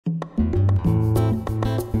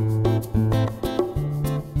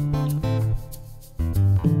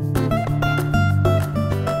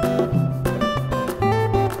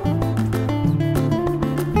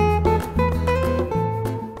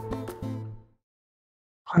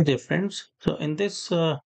Hi there, friends. So, in this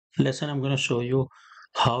lesson, I'm going to show you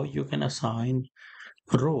how you can assign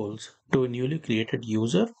roles to a newly created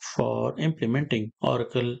user for implementing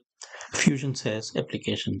Oracle Fusion SaaS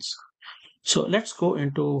applications. So, let's go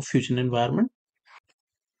into Fusion environment.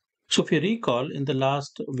 So, if you recall, in the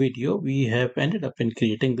last video, we have ended up in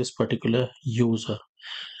creating this particular user,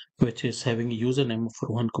 which is having a username of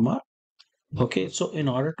Rohan Kumar. Okay, so in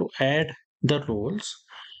order to add the roles,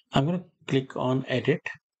 I'm going to click on Edit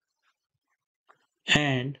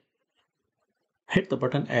and hit the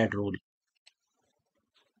button Add Role.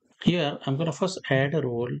 Here, I'm going to first add a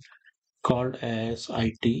role called as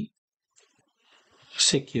IT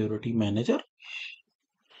Security Manager.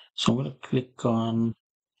 So I'm going to click on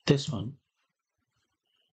this one.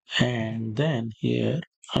 And then here,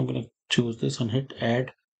 I'm going to choose this and hit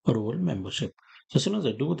Add Role Membership. So as soon as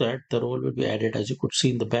I do that, the role will be added. As you could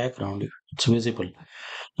see in the background, it's visible.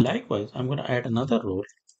 Likewise, I'm going to add another role,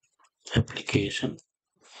 Application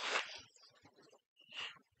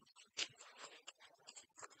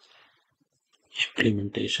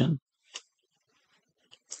Implementation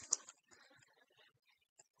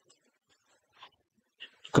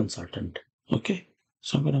Consultant. Okay,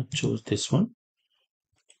 so I'm going to choose this one.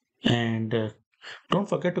 And don't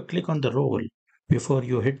forget to click on the role before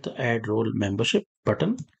you hit the add role membership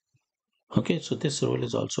button. Okay, so this role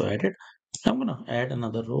is also added. I'm going to add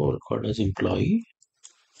another role called as employee.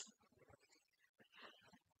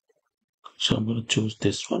 So I'm going to choose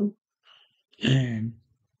this one and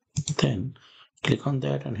then click on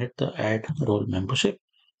that and hit the add role membership.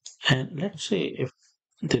 And let's say if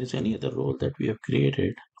there is any other role that we have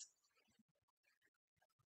created.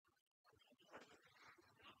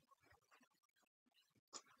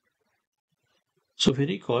 So if you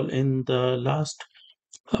recall in the last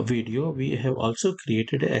video, we have also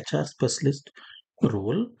created a HR specialist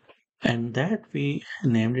role and that we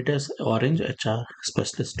named it as Orange HR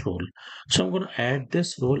specialist role. So I'm going to add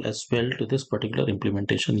this role as well to this particular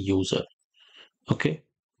implementation user. Okay.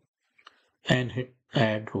 And hit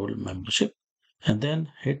add role membership and then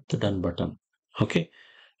hit the done button. Okay.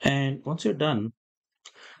 And once you're done,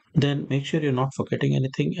 then make sure you're not forgetting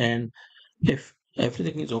anything. And if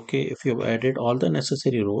everything is okay, if you've added all the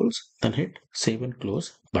necessary roles, then hit save and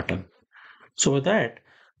close button. So with that,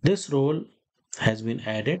 this role has been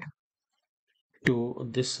added to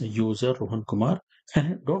this user Rohan Kumar,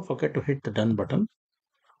 and don't forget to hit the done button.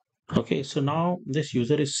 Okay, so now this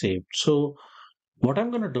user is saved. So what I'm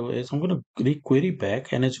going to do is I'm going to re-query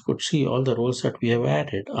back, and as you could see, all the roles that we have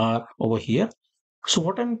added are over here. So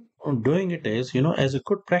what I'm doing it is, as a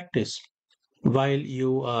good practice, while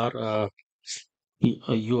you are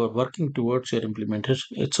working towards your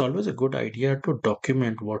implementation, it's always a good idea to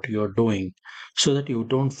document what you're doing so that you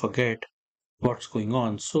don't forget what's going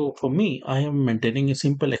on. So for me, I am maintaining a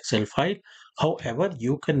simple Excel file. However,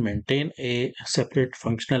 you can maintain a separate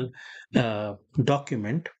functional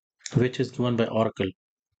document which is given by Oracle.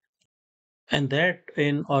 And that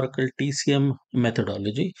in Oracle TCM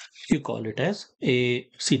methodology, you call it as a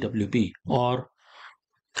CWB, or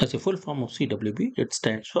as a full form of CWB, it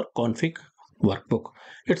stands for config workbook.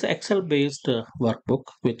 It's an Excel based workbook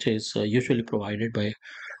which is usually provided by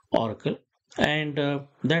Oracle, and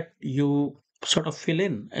that you sort of fill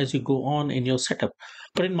in as you go on in your setup.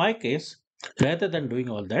 But in my case, rather than doing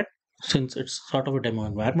all that, since it's sort of a demo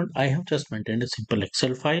environment, I have just maintained a simple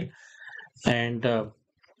Excel file, and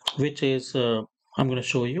which is I'm going to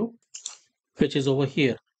show you, which is over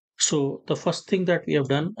here. So the first thing that we have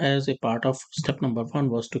done as a part of step number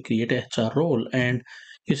one was to create a HR role, and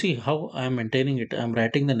you see how I'm maintaining it. I'm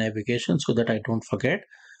writing the navigation so that I don't forget,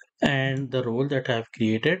 and the role that I have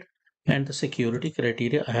created and the security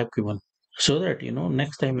criteria I have given, so that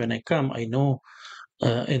next time when I come, I know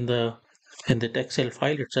in the Excel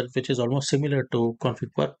file itself, which is almost similar to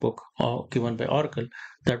config workbook or given by Oracle,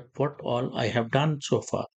 that what all I have done so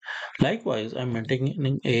far. Likewise, I'm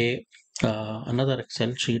maintaining a another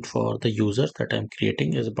Excel sheet for the users that I'm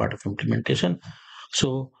creating as a part of implementation.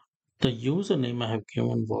 So the username I have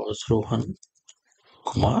given was Rohan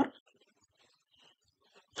Kumar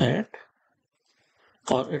at,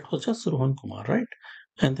 or it was just Rohan Kumar, right?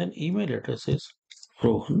 And then email address is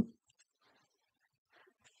rohan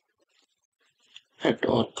at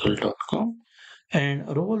oracle.com.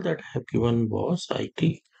 And role that I have given was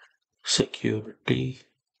IT Security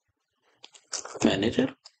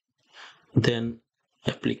Manager, then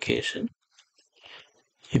Application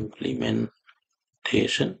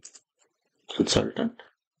Implementation Consultant,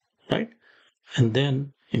 right? And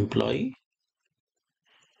then Employee,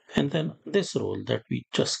 and then this role that we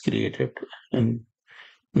just created in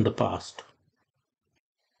the past.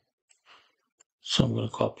 So I'm going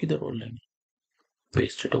to copy the role name,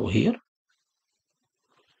 paste it over here.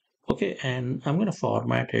 Okay, and I'm going to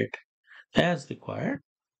format it as required.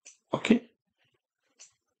 Okay,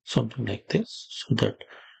 something like this so that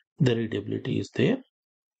the readability is there.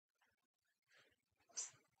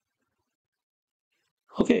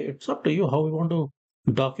 Okay, it's up to you how you want to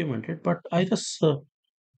document it, but I just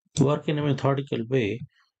work in a methodical way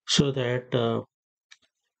so that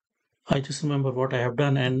I just remember what I have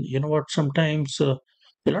done. And you know what? Sometimes a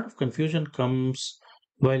lot of confusion comes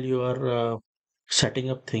while you are setting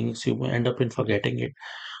up things. You may end up in forgetting it.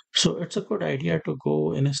 So it's a good idea to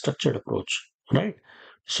go in a structured approach, right?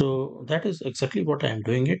 So that is exactly what I am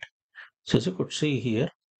doing it. So as you could see here,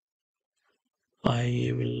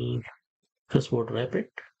 I will just board wrap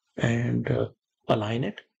it and align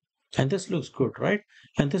it. And this looks good, right?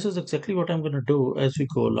 And this is exactly what I'm going to do as we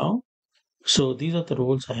go along. So these are the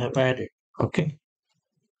roles I have added. Okay.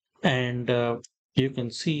 And you can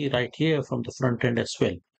see right here from the front end as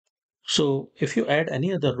well. So if you add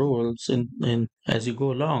any other roles in as you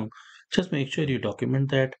go along, just make sure you document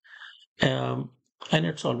that. Um, and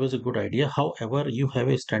it's always a good idea. However, you have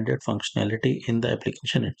a standard functionality in the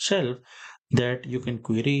application itself that you can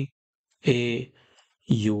query a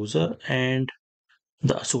user and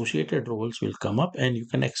the associated roles will come up and you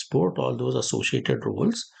can export all those associated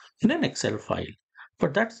roles in an Excel file.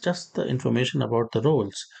 But that's just the information about the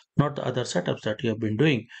roles, not the other setups that you have been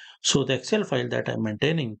doing. So the Excel file that I'm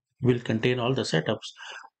maintaining will contain all the setups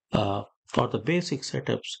uh, or the basic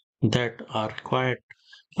setups that are required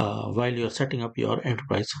while you're setting up your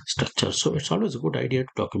enterprise structure. So it's always a good idea to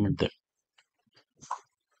document them.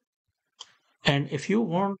 And if you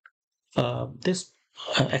want this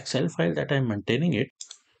Excel file that I'm maintaining it,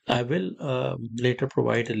 I will later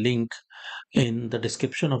provide a link in the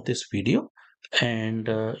description of this video, and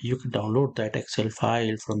you can download that Excel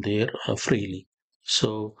file from there freely.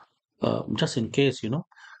 So, just in case,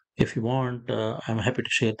 if you want, I'm happy to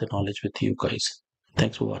share the knowledge with you guys.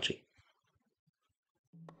 Thanks for watching.